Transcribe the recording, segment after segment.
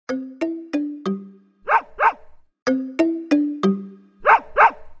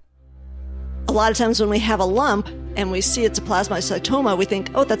A lot of times when we have a lump and we see it's a plasmacytoma, we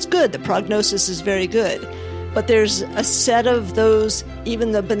think, oh, that's good. The prognosis is very good. But there's a set of those,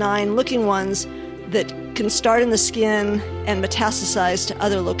 even the benign-looking ones, that can start in the skin and metastasize to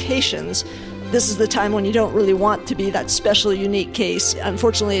other locations. This is the time when you don't really want to be that special, unique case.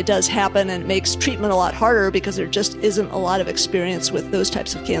 Unfortunately, it does happen, and it makes treatment a lot harder because there just isn't a lot of experience with those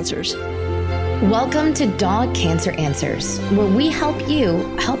types of cancers. Welcome to Dog Cancer Answers, where we help you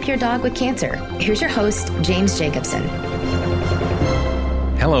help your dog with cancer. Here's your host, James Jacobson.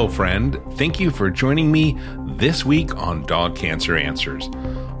 Hello, friend. Thank you for joining me this week on Dog Cancer Answers.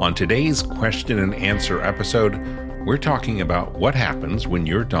 On today's question and answer episode, we're talking about what happens when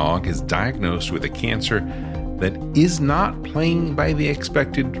your dog is diagnosed with a cancer that is not playing by the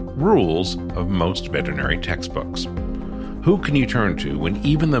expected rules of most veterinary textbooks. Who can you turn to when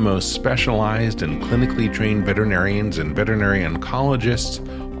even the most specialized and clinically trained veterinarians and veterinary oncologists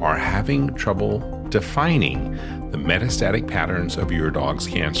are having trouble defining the metastatic patterns of your dog's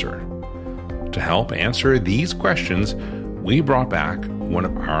cancer? To help answer these questions, we brought back one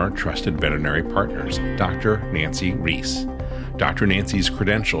of our trusted veterinary partners, Dr. Nancy Reese. Dr. Nancy's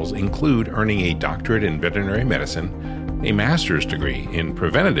credentials include earning a doctorate in veterinary medicine, a master's degree in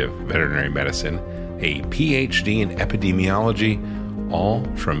preventative veterinary medicine, a PhD in epidemiology, all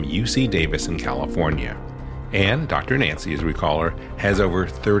from UC Davis in California. And Dr. Nancy, as we call her, has over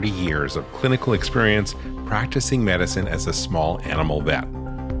 30 years of clinical experience practicing medicine as a small animal vet.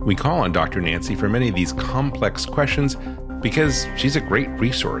 We call on Dr. Nancy for many of these complex questions because she's a great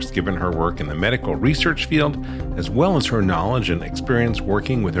resource given her work in the medical research field, as well as her knowledge and experience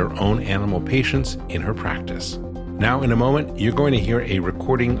working with her own animal patients in her practice. Now, in a moment, you're going to hear a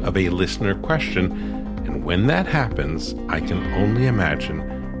recording of a listener question, and when that happens, I can only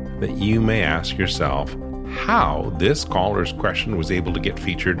imagine that you may ask yourself how this caller's question was able to get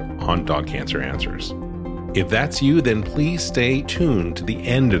featured on Dog Cancer Answers. If that's you, then please stay tuned to the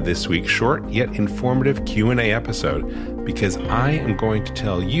end of this week's short yet informative Q&A episode, because I am going to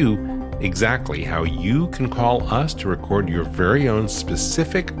tell you exactly how you can call us to record your very own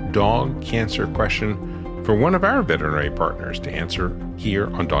specific dog cancer question for one of our veterinary partners to answer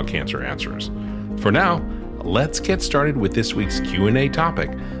here on Dog Cancer Answers. For now, let's get started with this week's Q&A topic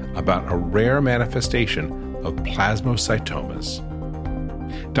about a rare manifestation of plasmacytomas.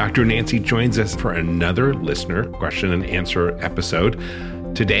 Dr. Nancy joins us for another listener question and answer episode.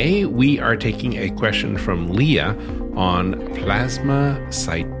 Today, we are taking a question from Leah on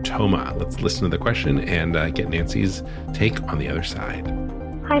plasmacytoma. Let's listen to the question and get Nancy's take on the other side.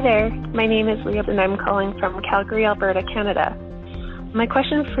 Hi there. My name is Leah, and I'm calling from Calgary, Alberta, Canada. My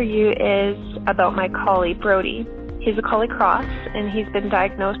question for you is about my collie, Brody. He's a collie cross, and he's been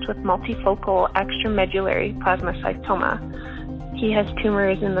diagnosed with multifocal extramedullary plasmacytoma. He has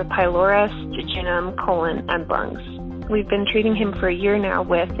tumors in the pylorus, jejunum, colon, and lungs. We've been treating him for a year now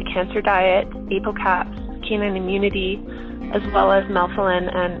with the cancer diet, apocaps, canine immunity, as well as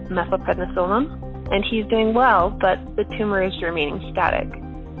melphalan and methylprednisolone, and he's doing well, but the tumor is remaining static.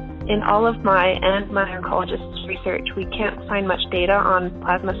 In all of my and my oncologist's research, we can't find much data on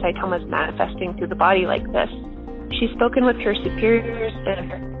plasmacytomas manifesting through the body like this. She's spoken with her superiors,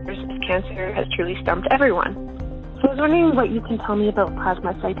 and her cancer has truly stumped everyone. So I was wondering what you can tell me about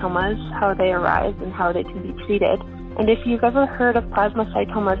plasmacytomas, how they arise and how they can be treated, and if you've ever heard of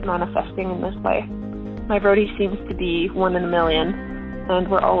plasmacytomas manifesting in this way. My Brody seems to be one in a million, and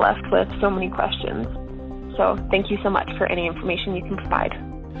we're all left with so many questions. So thank you so much for any information you can provide.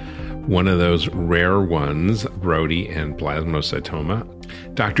 One of those rare ones, Brody and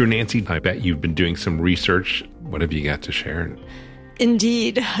plasmacytoma. Dr. Nancy, I bet you've been doing some research. What have you got to share?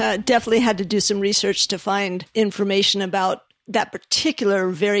 Indeed. Definitely had to do some research to find information about that particular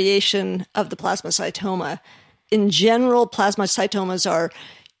variation of the plasmacytoma. In general, plasmacytomas are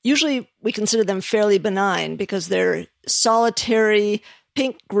usually, we consider them fairly benign because they're solitary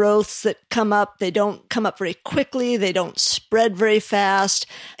pink growths that come up. They don't come up very quickly. They don't spread very fast.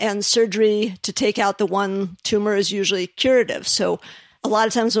 And surgery to take out the one tumor is usually curative. So a lot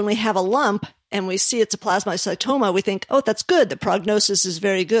of times when we have a lump and we see it's a plasmacytoma, we think, oh, that's good. The prognosis is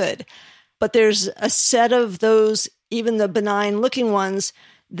very good. But there's a set of those, even the benign-looking ones,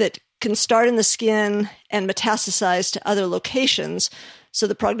 that can start in the skin and metastasize to other locations. So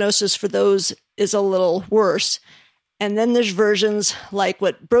the prognosis for those is a little worse. And then there's versions like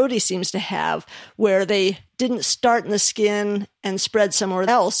what Brody seems to have, where they didn't start in the skin and spread somewhere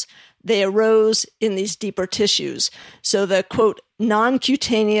else. They arose in these deeper tissues. So the, quote,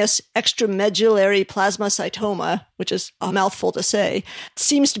 non-cutaneous extramedullary plasmacytoma, which is a mouthful to say,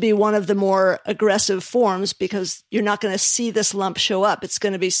 seems to be one of the more aggressive forms because you're not going to see this lump show up. It's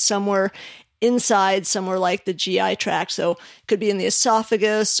going to be somewhere inside somewhere like the GI tract. So it could be in the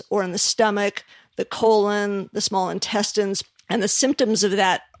esophagus or in the stomach, the colon, the small intestines. And the symptoms of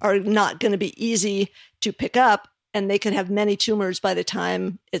that are not going to be easy to pick up, and they could have many tumors by the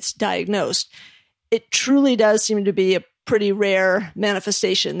time it's diagnosed. It truly does seem to be a pretty rare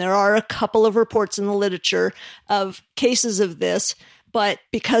manifestation. There are a couple of reports in the literature of cases of this, but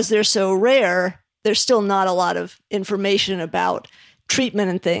because they're so rare, there's still not a lot of information about treatment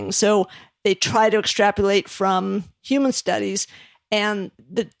and things. So they try to extrapolate from human studies, and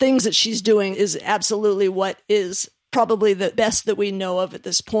the things that she's doing is absolutely what is probably the best that we know of at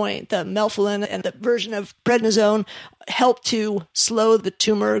this point. The melphalan and the version of prednisone help to slow the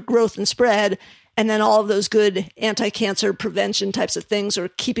tumor growth and spread. And then all of those good anti-cancer prevention types of things are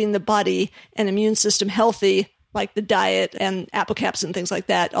keeping the body and immune system healthy, like the diet and apocaps and things like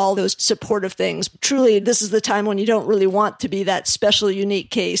that, all those supportive things. Truly, this is the time when you don't really want to be that special, unique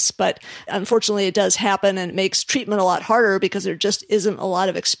case. But unfortunately, it does happen, and it makes treatment a lot harder because there just isn't a lot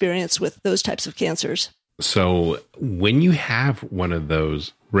of experience with those types of cancers. So when you have one of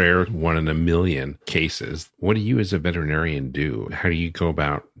those rare 1 in a million cases, what do you as a veterinarian do? How do you go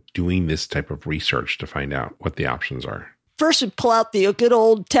about doing this type of research to find out what the options are? First, we pull out the good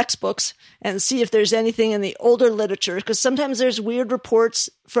old textbooks and see if there's anything in the older literature, because sometimes there's weird reports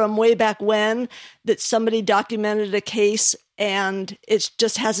from way back when that somebody documented a case and it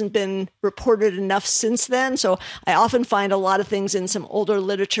just hasn't been reported enough since then. So I often find a lot of things in some older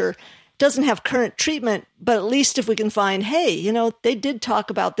literature doesn't have current treatment, but at least if we can find, hey, they did talk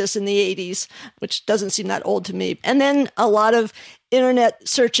about this in the 80s, which doesn't seem that old to me. And then a lot of internet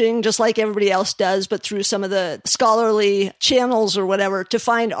searching, just like everybody else does, but through some of the scholarly channels or whatever, to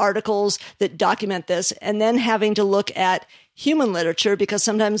find articles that document this, and then having to look at human literature, because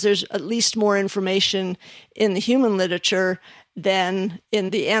sometimes there's at least more information in the human literature than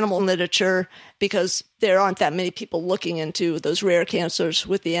in the animal literature, because there aren't that many people looking into those rare cancers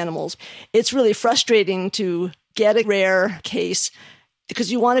with the animals. It's really frustrating to get a rare case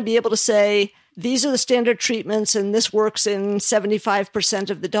because you want to be able to say, these are the standard treatments and this works in 75%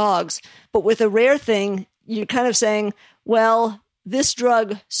 of the dogs. But with a rare thing, you're kind of saying, well, this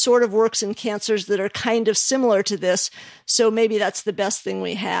drug sort of works in cancers that are kind of similar to this, so maybe that's the best thing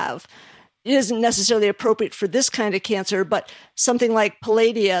we have. It isn't necessarily appropriate for this kind of cancer, but something like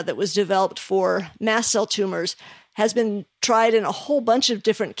Palladia that was developed for mast cell tumors has been tried in a whole bunch of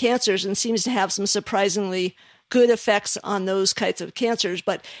different cancers and seems to have some surprisingly good effects on those kinds of cancers.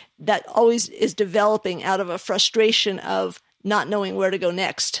 But that always is developing out of a frustration of not knowing where to go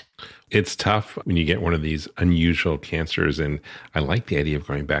next. It's tough when you get one of these unusual cancers. And I like the idea of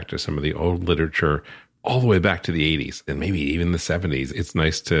going back to some of the old literature all the way back to the 80s and maybe even the 70s. It's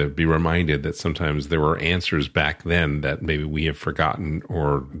nice to be reminded that sometimes there were answers back then that maybe we have forgotten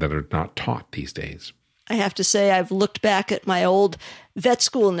or that are not taught these days. I have to say, I've looked back at my old vet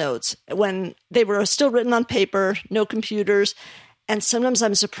school notes when they were still written on paper, no computers, and sometimes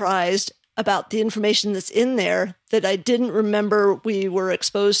I'm surprised about the information that's in there that I didn't remember we were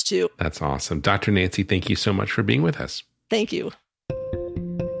exposed to. That's awesome. Dr. Nancy, thank you so much for being with us. Thank you.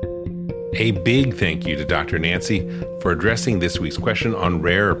 A big thank you to Dr. Nancy for addressing this week's question on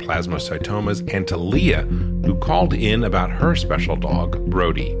rare plasmacytomas, and to Leah, who called in about her special dog,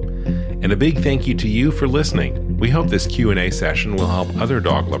 Brody. And a big thank you to you for listening. We hope this Q&A session will help other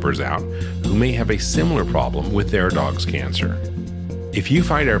dog lovers out who may have a similar problem with their dog's cancer. If you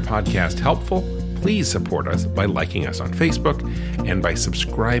find our podcast helpful, please support us by liking us on Facebook and by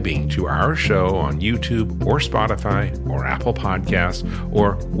subscribing to our show on YouTube or Spotify or Apple Podcasts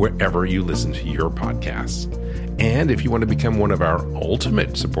or wherever you listen to your podcasts. And if you want to become one of our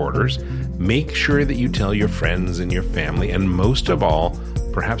ultimate supporters, make sure that you tell your friends and your family, and most of all,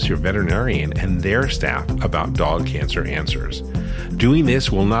 perhaps your veterinarian and their staff, about Dog Cancer Answers. Doing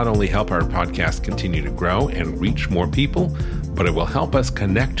this will not only help our podcast continue to grow and reach more people, but it will help us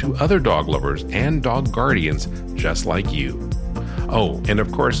connect to other dog lovers and dog guardians just like you. Oh, and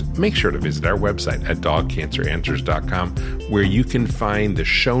of course, make sure to visit our website at dogcanceranswers.com, where you can find the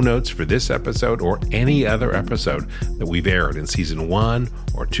show notes for this episode or any other episode that we've aired in season 1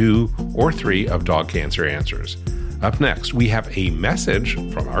 or 2 or 3 of Dog Cancer Answers. Up next, we have a message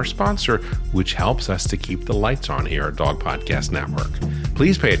from our sponsor, which helps us to keep the lights on here at Dog Podcast Network.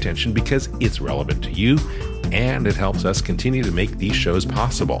 Please pay attention because it's relevant to you, and it helps us continue to make these shows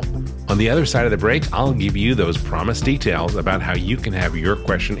possible. On the other side of the break, I'll give you those promised details about how you can have your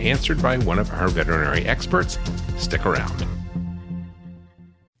question answered by one of our veterinary experts. Stick around.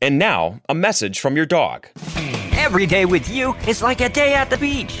 And now, a message from your dog. Every day with you is like a day at the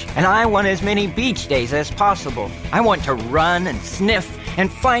beach, and I want as many beach days as possible. I want to run and sniff and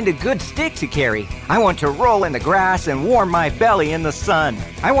find a good stick to carry. I want to roll in the grass and warm my belly in the sun.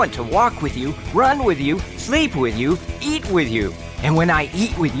 I want to walk with you, run with you, sleep with you, eat with you. And when I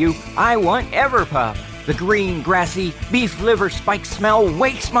eat with you, I want Everpup. The green, grassy, beef liver spike smell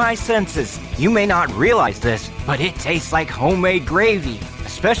wakes my senses. You may not realize this, but it tastes like homemade gravy,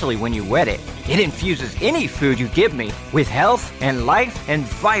 especially when you wet it. It infuses any food you give me with health and life and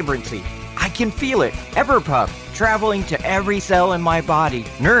vibrancy. I can feel it, Everpup, traveling to every cell in my body,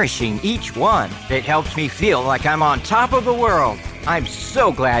 nourishing each one. It helps me feel like I'm on top of the world. I'm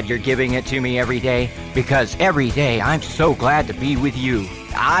so glad you're giving it to me every day, because every day I'm so glad to be with you.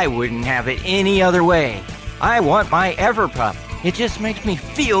 I wouldn't have it any other way. I want my Everpup. It just makes me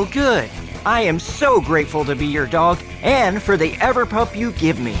feel good. I am so grateful to be your dog and for the Everpup you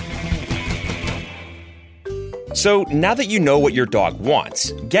give me. So now that you know what your dog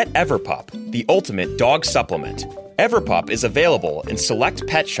wants, get Everpup, the ultimate dog supplement. Everpup is available in select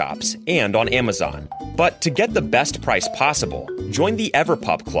pet shops and on Amazon. But to get the best price possible, join the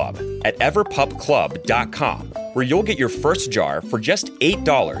Everpup Club at everpupclub.com, where you'll get your first jar for just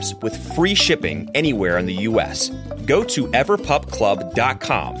 $8 with free shipping anywhere in the U.S. Go to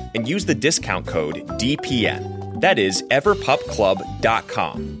everpupclub.com and use the discount code DPN. That is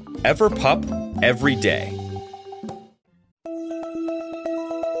everpupclub.com. Everpup, every day.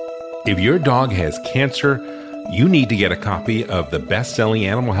 If your dog has cancer, you need to get a copy of the best-selling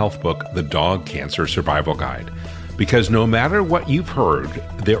animal health book, The Dog Cancer Survival Guide. Because no matter what you've heard,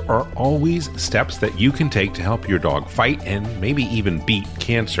 there are always steps that you can take to help your dog fight and maybe even beat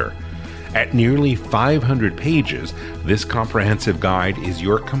cancer. At nearly 500 pages, this comprehensive guide is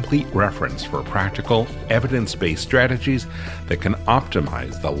your complete reference for practical, evidence-based strategies that can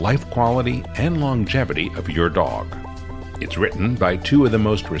optimize the life quality and longevity of your dog. It's written by two of the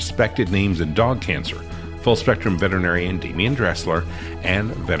most respected names in dog cancer, full-spectrum veterinarian Damian Dressler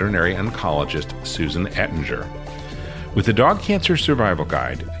and veterinary oncologist Susan Ettinger. With the Dog Cancer Survival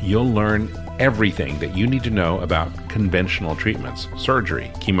Guide, you'll learn everything that you need to know about conventional treatments,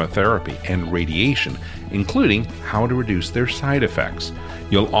 surgery, chemotherapy, and radiation, including how to reduce their side effects.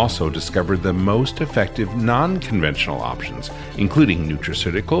 You'll also discover the most effective non-conventional options, including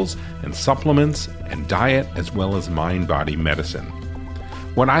nutraceuticals and supplements and diet, as well as mind-body medicine.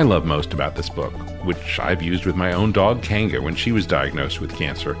 What I love most about this book, which I've used with my own dog Kanga when she was diagnosed with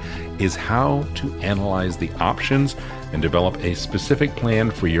cancer, is how to analyze the options and develop a specific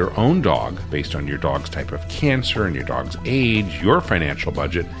plan for your own dog based on your dog's type of cancer and your dog's age, your financial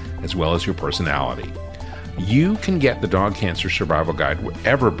budget, as well as your personality. You can get the Dog Cancer Survival Guide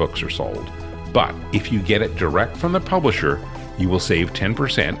wherever books are sold, but if you get it direct from the publisher, you will save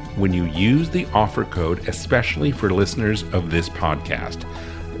 10% when you use the offer code especially for listeners of this podcast.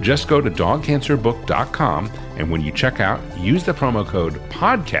 Just go to dogcancerbook.com, and when you check out, use the promo code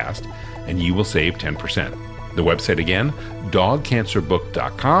PODCAST and you will save 10%. The website again,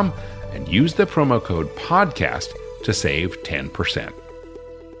 dogcancerbook.com, and use the promo code PODCAST to save 10%.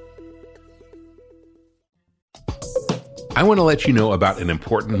 I want to let you know about an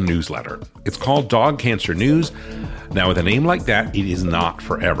important newsletter. It's called Dog Cancer News. Now, with a name like that, it is not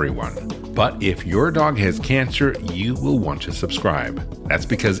for everyone. But if your dog has cancer, you will want to subscribe. That's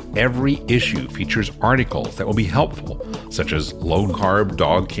because every issue features articles that will be helpful, such as low-carb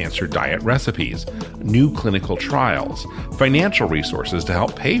dog cancer diet recipes, new clinical trials, financial resources to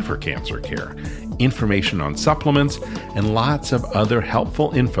help pay for cancer care, information on supplements, and lots of other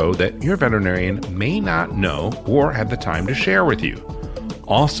helpful info that your veterinarian may not know or have the time to share with you.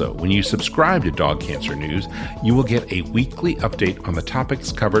 Also, when you subscribe to Dog Cancer News, you will get a weekly update on the topics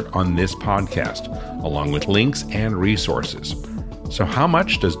covered on this podcast, along with links and resources. So how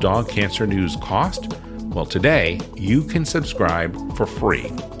much does Dog Cancer News cost? Well, today, you can subscribe for free.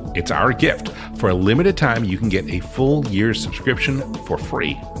 It's our gift. For a limited time, you can get a full year's subscription for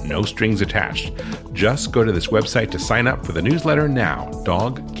free, no strings attached. Just go to this website to sign up for the newsletter now,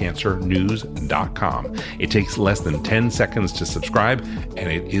 dogcancernews.com. It takes less than 10 seconds to subscribe, and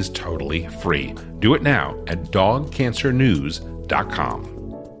it is totally free. Do it now at dogcancernews.com.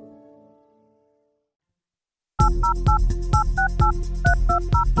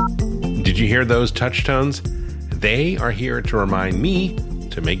 Did you hear those touch tones? They are here to remind me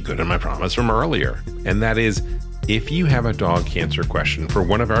to make good on my promise from earlier. And that is, if you have a dog cancer question for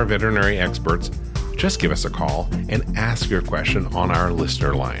one of our veterinary experts, just give us a call and ask your question on our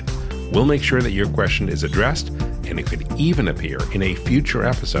listener line. We'll make sure that your question is addressed, and it could even appear in a future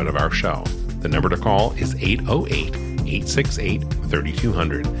episode of our show. The number to call is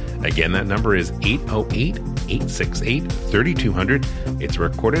 808-868-3200. Again, that number is 808-868-3200. 868-3200. It's a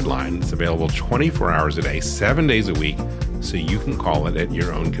recorded line. It's available 24 hours a day, 7 days a week, so you can call it at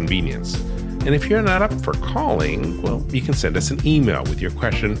your own convenience. And if you're not up for calling, well, you can send us an email with your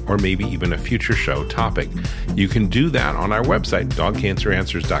question or maybe even a future show topic. You can do that on our website,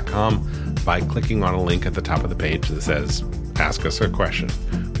 dogcanceranswers.com, by clicking on a link at the top of the page that says, Ask Us a Question.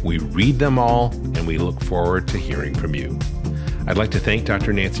 We read them all, and we look forward to hearing from you. I'd like to thank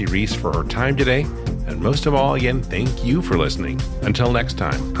Dr. Nancy Reese for her time today. And most of all, again, thank you for listening. Until next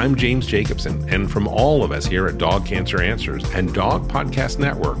time, I'm James Jacobson, and from all of us here at Dog Cancer Answers and Dog Podcast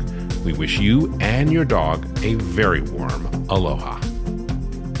Network, we wish you and your dog a very warm aloha.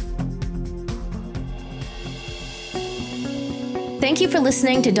 Thank you for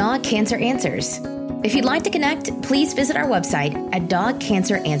listening to Dog Cancer Answers. If you'd like to connect, please visit our website at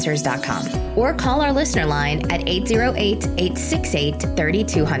dogcanceranswers.com or call our listener line at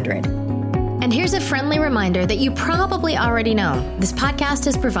 808-868-3200. And here's a friendly reminder that you probably already know. This podcast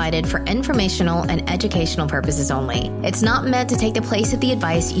is provided for informational and educational purposes only. It's not meant to take the place of the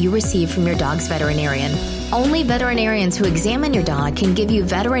advice you receive from your dog's veterinarian. Only veterinarians who examine your dog can give you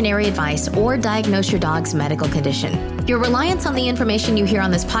veterinary advice or diagnose your dog's medical condition. Your reliance on the information you hear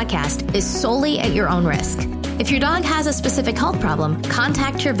on this podcast is solely at your own risk. If your dog has a specific health problem,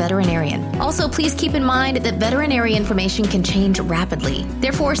 contact your veterinarian. Also, please keep in mind that veterinary information can change rapidly.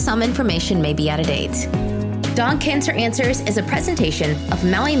 Therefore, some information may be out of date. Dog Cancer Answers is a presentation of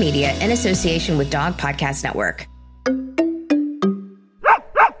Maui Media in association with Dog Podcast Network.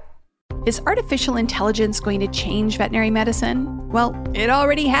 Is artificial intelligence going to change veterinary medicine? Well, it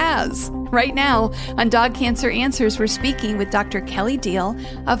already has. Right now, on Dog Cancer Answers, we're speaking with Dr. Kelly Deal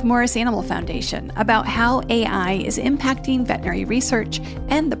of Morris Animal Foundation about how AI is impacting veterinary research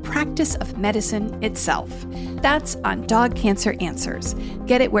and the practice of medicine itself. That's on Dog Cancer Answers.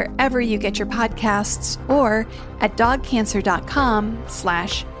 Get it wherever you get your podcasts or at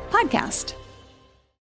dogcancer.com/podcast.